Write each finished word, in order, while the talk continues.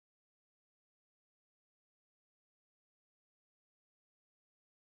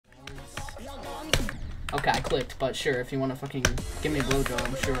Okay, I clicked, but sure, if you want to fucking give me a blowjob,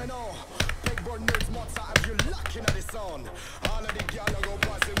 I'm sure.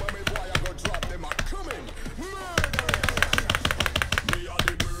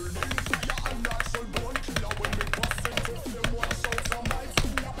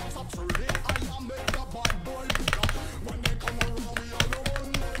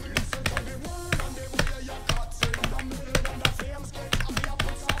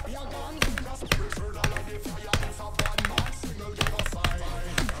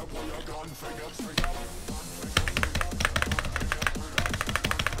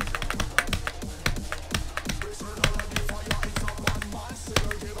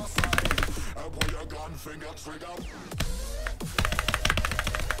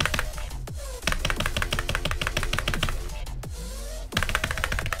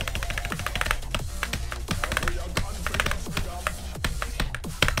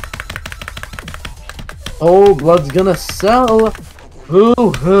 Oh, blood's gonna sell.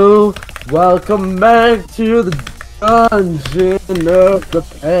 Hoo-hoo. Welcome back to the dungeon of the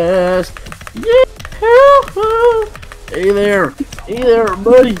past. Yee-hoo-hoo. Hey there,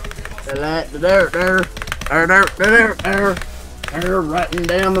 buddy. There, riding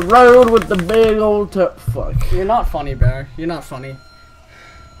down the road with the big old fuck. You're not funny, Bear. You're not funny.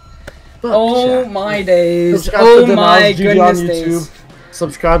 Fuck, oh chat. my days. Subscribe Oh to the my Niles GD on goodness YouTube. days.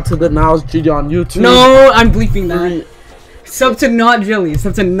 Subscribe to the Niles GD on YouTube. No, I'm bleeping that. Sub to NotJelly.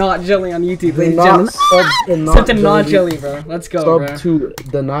 Sub to NotJelly on YouTube, ladies and gentlemen. Sub to NotJelly, bro. Let's go, sub bro. to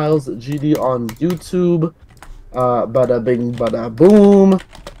the Niles GD on YouTube. Bada bing, bada boom.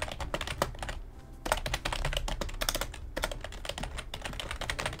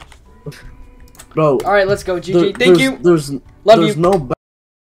 Bro. Alright, let's go, GG. Thank you. Love you. No.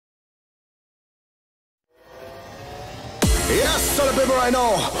 Yes, so the baby right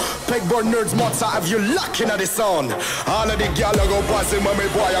now. Pegboard nerds mods have you locking at the sound. All of the gal go passing when me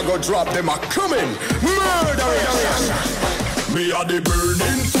boy I go drop them a coming. Murder. Me are the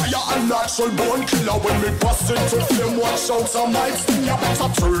burning fire and natural born killer. When me bust into flame, watch out some mics. You better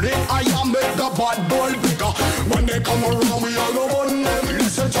turn it. I am make the bad boy bigger. When they come around, we all go on them.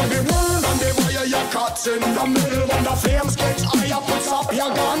 Listen to the word and the fire you caught in the middle. When the flames get higher, put up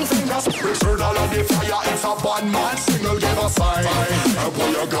your gun fingers. Return all of the fire. It's a bad man single. Give a sign. Pull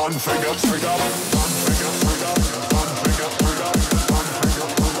your gun finger trigger. Gun finger trigger. Gun finger trigger. Gun finger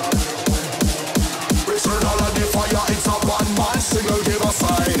trigger. Return all of the fire. It's a bad man single. Give a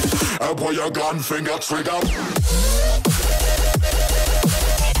sign. Pull your gun finger trigger.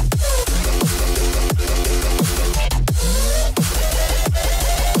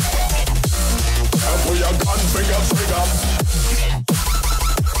 Pull your gun finger trigger.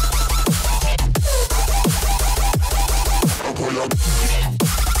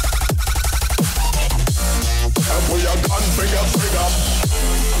 Pull your gun finger trigger.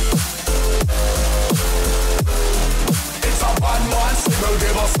 It's a bad man signal,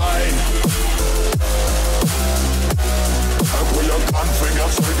 give a sign.